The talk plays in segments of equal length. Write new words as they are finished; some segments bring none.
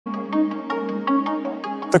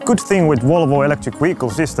The good thing with Volvo electric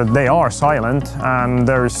vehicles is that they are silent and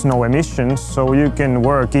there is no emissions, so you can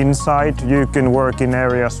work inside, you can work in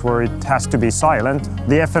areas where it has to be silent.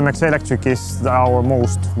 The FMX Electric is our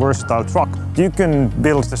most versatile truck. You can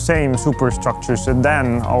build the same superstructures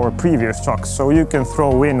than our previous trucks, so you can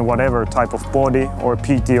throw in whatever type of body or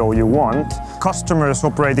PTO you want. Customers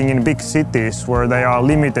operating in big cities where they are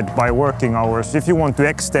limited by working hours, if you want to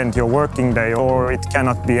extend your working day or it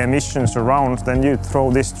cannot be emissions around, then you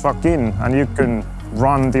throw this truck in and you can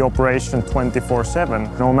run the operation 24/7.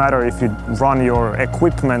 No matter if you run your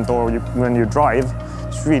equipment or when you drive,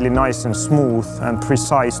 it's really nice and smooth and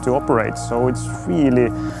precise to operate. So it's really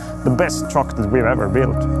the best truck that we've ever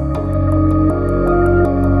built.